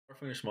I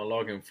finished my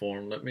login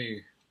form. Let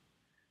me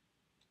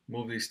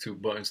move these two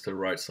buttons to the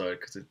right side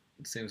because it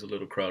seems a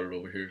little crowded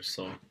over here.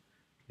 So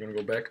we're going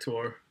to go back to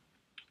our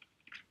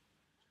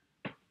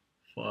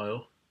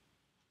file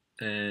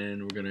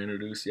and we're going to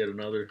introduce yet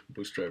another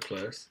Bootstrap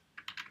class.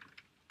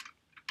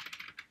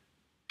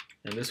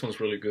 And this one's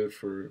really good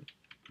for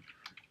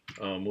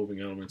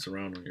moving elements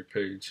around on your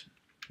page.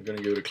 We're going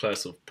to give it a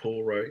class of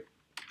pull right,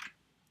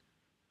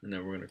 and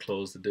then we're going to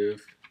close the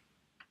div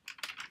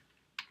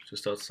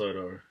just outside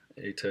our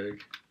A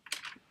tag.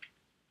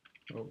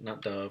 Oh,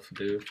 not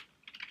div.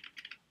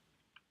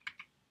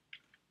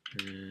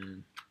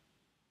 And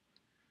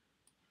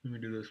let me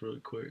do this really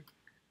quick.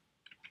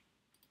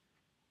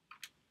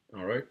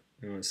 Alright,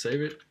 I'm going to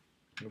save it,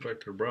 go back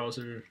to the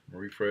browser,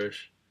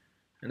 refresh,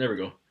 and there we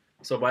go.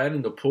 So by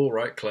adding the pull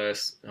right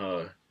class,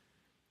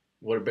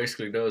 what it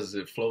basically does is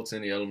it floats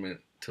any element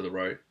to the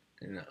right,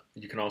 and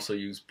you can also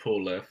use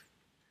pull left,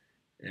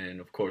 and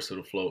of course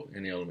it'll float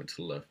any element to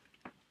the left.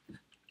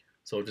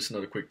 So just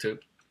another quick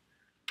tip.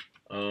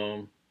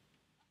 Okay,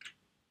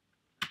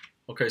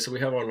 so we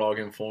have our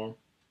login form.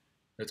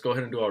 Let's go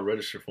ahead and do our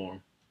register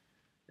form.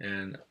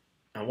 And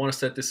I want to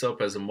set this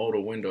up as a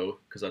modal window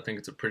because I think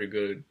it's a pretty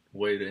good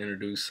way to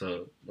introduce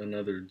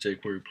another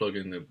jQuery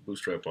plugin that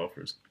Bootstrap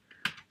offers.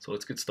 So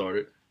let's get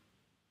started.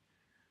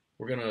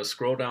 We're going to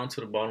scroll down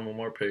to the bottom of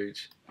our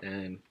page,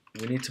 and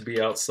we need to be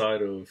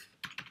outside of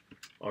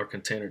our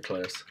container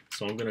class.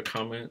 So I'm going to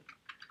comment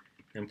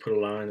and put a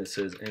line that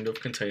says end of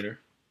container.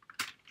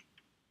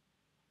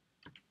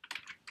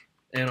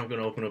 And I'm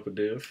going to open up a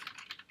div.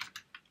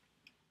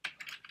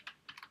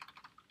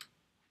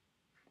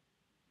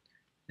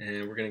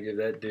 And we're going to give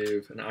that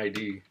div an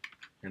ID.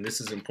 And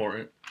this is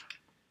important.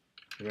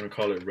 We're going to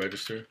call it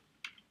register.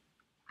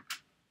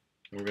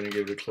 And we're going to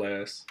give it a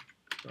class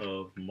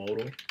of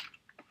modal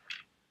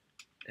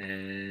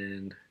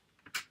and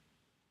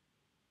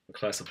a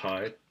class of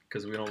hide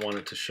because we don't want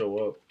it to show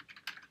up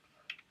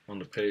on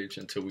the page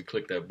until we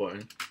click that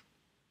button.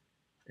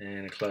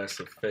 And a class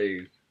of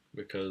fade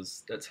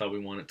because that's how we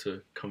want it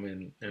to come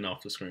in and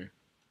off the screen.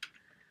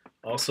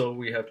 Also,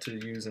 we have to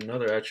use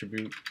another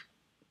attribute.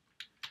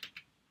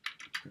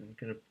 I'm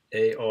gonna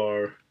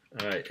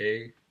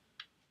ARIA.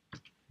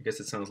 I guess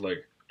it sounds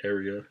like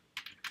area.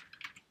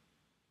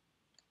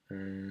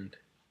 And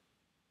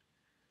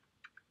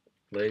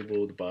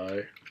labeled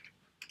by.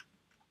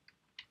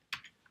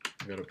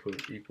 I gotta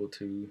put equal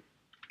to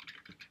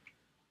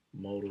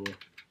modal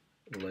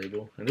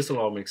label. And this will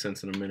all make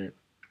sense in a minute.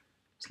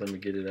 So let me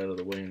get it out of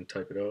the way and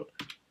type it out.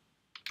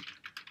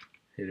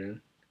 Hidden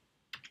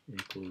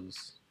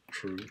equals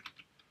true.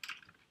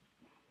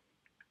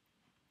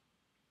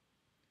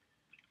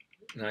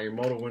 Now your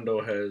modal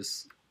window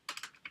has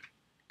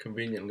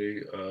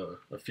conveniently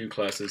a few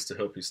classes to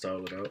help you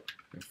style it out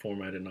and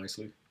format it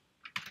nicely.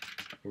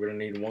 We're going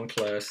to need one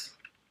class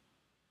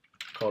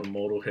called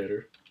modal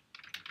header.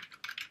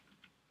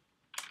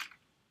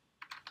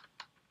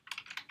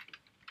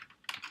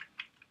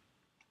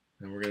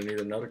 And we're going to need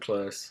another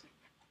class,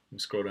 let me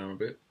scroll down a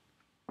bit,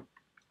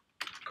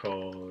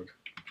 called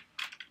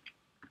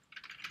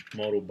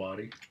modal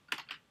body.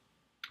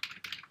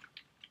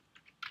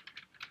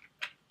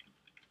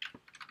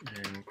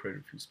 And we'll create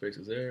a few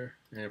spaces there.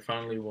 And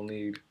finally, we'll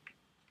need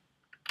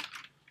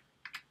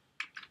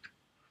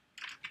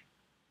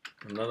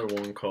another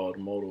one called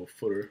modal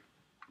footer.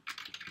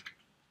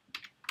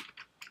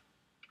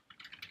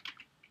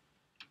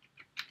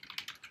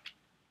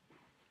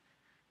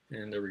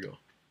 And there we go.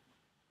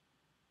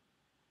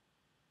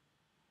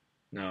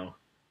 Now,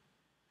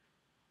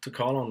 to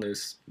call on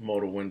this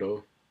modal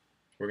window,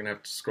 we're going to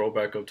have to scroll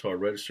back up to our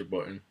register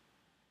button.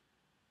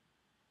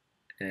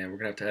 And we're going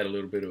to have to add a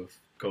little bit of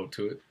code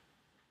to it.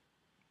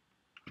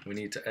 We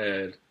need to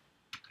add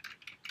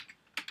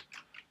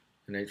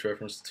an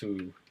H-reference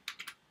to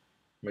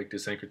make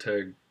this anchor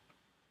tag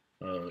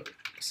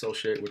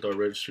associate with our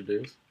register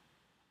div.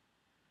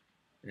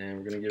 And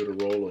we're going to give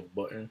it a role of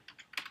button.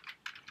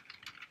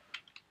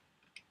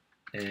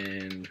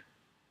 And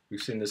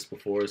we've seen this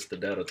before, it's the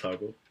data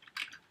toggle.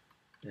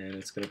 And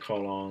it's going to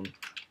call on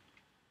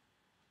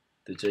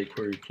the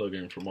jQuery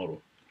plugin for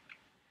Modal.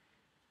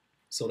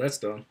 So that's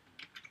done.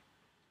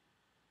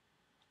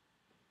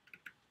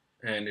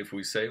 And if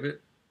we save it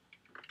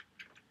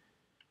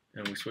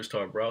and we switch to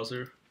our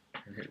browser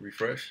and hit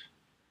refresh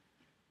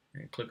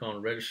and click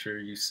on register,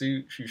 you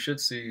should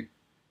see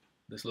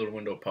this little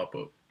window pop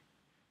up.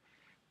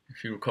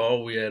 If you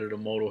recall, we added a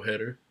modal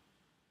header,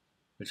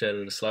 which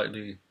added a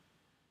slightly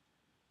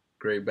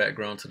gray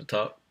background to the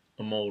top,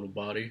 a modal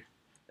body,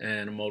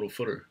 and a modal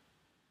footer.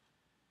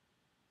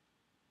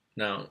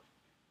 Now,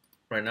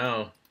 right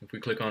now, if we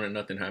click on it,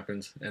 nothing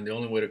happens, and the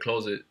only way to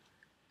close it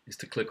is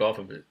to click off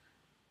of it.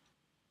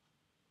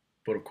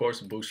 But of course,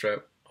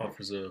 Bootstrap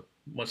offers a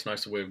much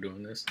nicer way of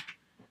doing this.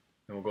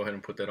 And we'll go ahead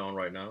and put that on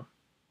right now.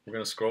 We're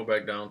going to scroll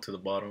back down to the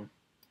bottom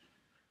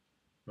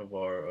of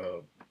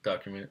our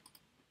document.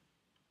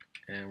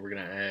 And we're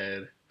going to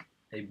add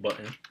a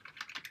button.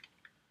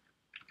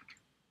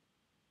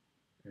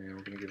 And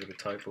we're going to give it a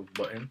type of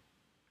button.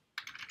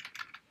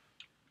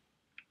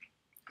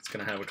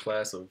 going to have a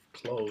class of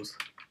close,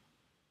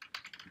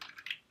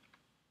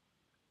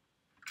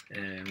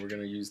 and we're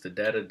going to use the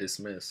data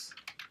dismiss.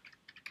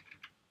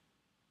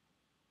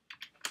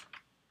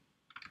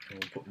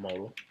 And we'll put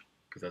modal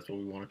because that's what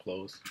we want to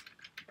close.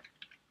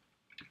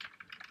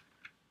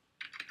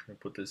 And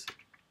put this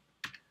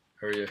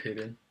area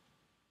hidden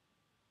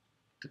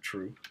to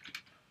true.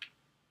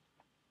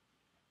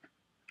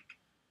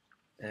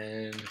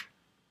 And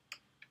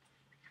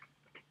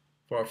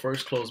for our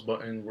first close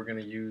button, we're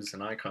going to use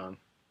an icon.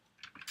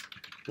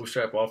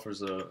 Bootstrap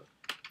offers a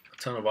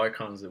ton of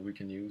icons that we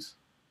can use.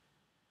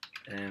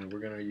 And we're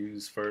going to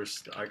use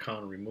first the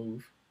icon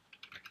remove.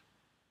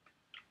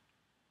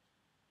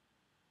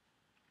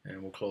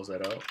 And we'll close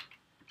that out.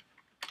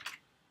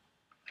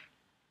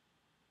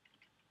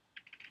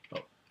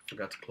 Oh,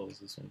 forgot to close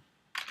this one.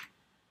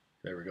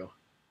 There we go.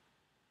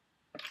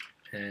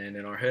 And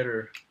in our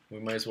header, we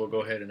might as well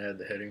go ahead and add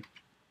the heading.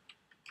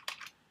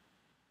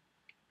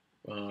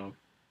 We'll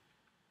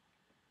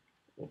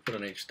put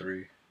an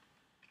H3.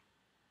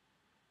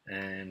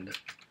 And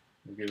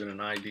we'll give it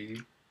an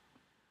ID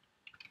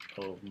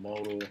of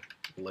modal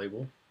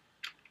label.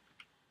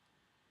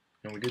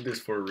 And we did this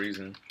for a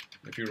reason.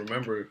 If you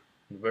remember,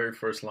 the very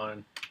first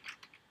line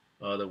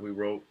that we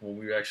wrote when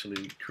we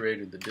actually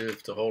created the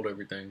div to hold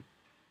everything,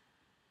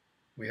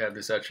 we have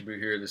this attribute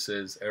here that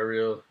says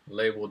area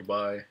labeled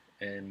by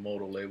and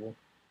modal label.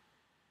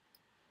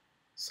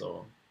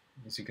 So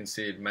as you can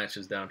see, it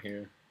matches down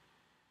here,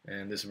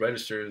 and this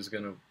register is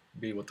going to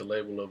be what the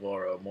label of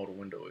our modal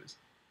window is.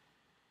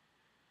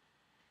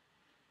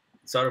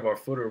 Inside of our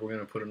footer, we're going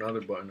to put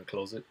another button to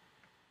close it.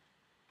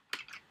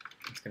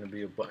 It's going to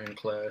be a button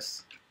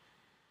class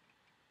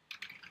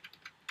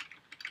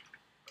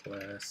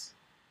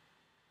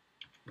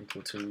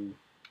equal to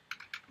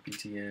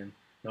btn.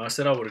 Now I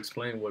said I would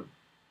explain what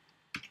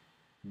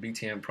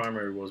btn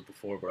primary was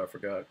before, but I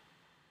forgot,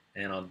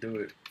 and I'll do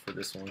it for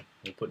this one.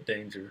 We'll put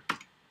danger,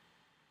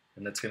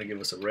 and that's going to give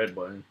us a red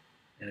button.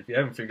 And if you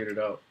haven't figured it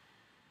out,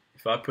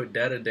 if I put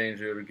data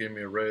danger, it'll give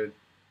me a red,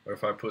 or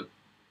if I put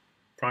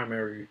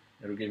primary,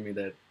 it'll give me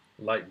that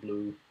light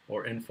blue,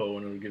 or info,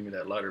 and it'll give me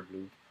that lighter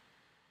blue.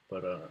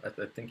 But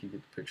I think you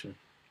get the picture.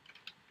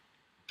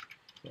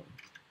 So,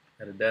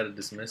 add a data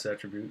dismiss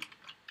attribute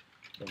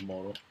of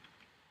modal,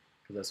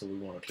 because that's what we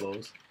want to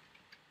close.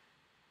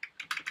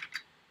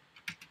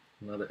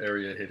 Another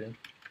area hidden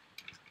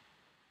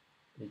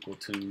equal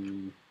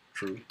to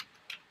true.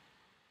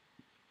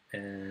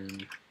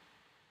 And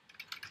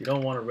if you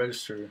don't want to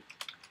register,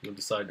 you'll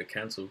decide to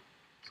cancel.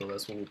 So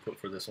that's what we'll put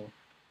for this one.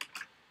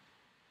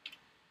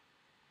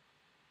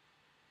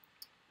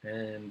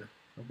 And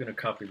I'm going to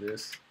copy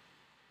this,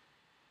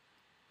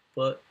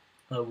 but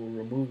I will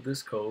remove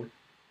this code,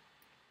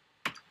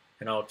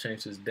 and I'll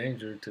change this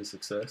danger to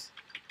success,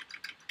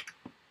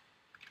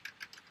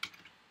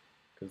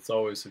 because it's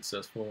always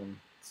successful when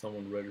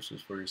someone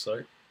registers for your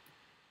site.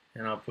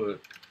 And I'll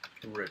put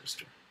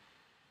register,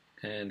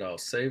 and I'll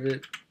save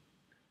it,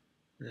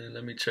 and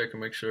let me check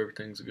and make sure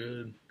everything's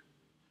good.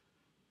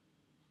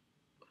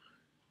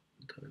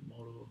 Type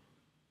modal.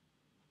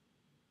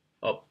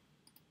 Oh,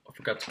 I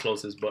forgot to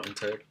close this button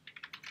tag.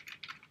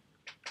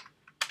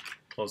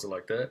 Close it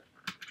like that.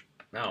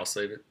 Now I'll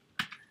save it.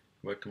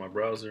 Go back to my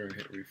browser and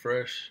hit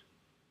refresh.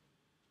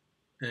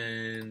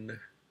 And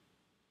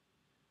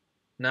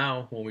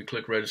now when we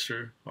click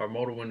register, our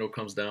modal window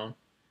comes down,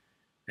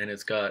 and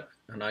it's got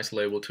a nice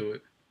label to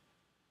it.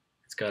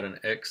 It's got an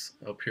X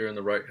up here in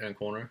the right hand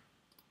corner.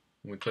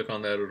 When we click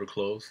on that, it'll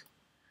close.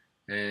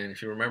 And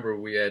if you remember,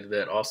 we added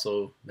that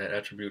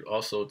attribute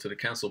also to the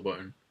cancel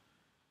button.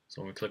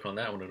 So when we click on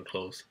that one, it'll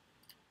close.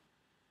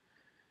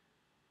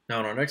 Now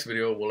in our next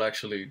video, we'll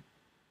actually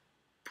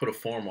put a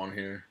form on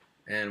here,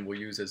 and we'll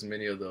use as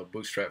many of the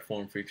Bootstrap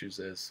form features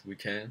as we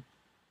can.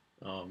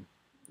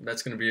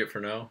 That's going to be it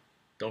for now.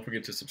 Don't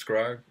forget to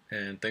subscribe,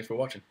 and thanks for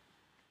watching.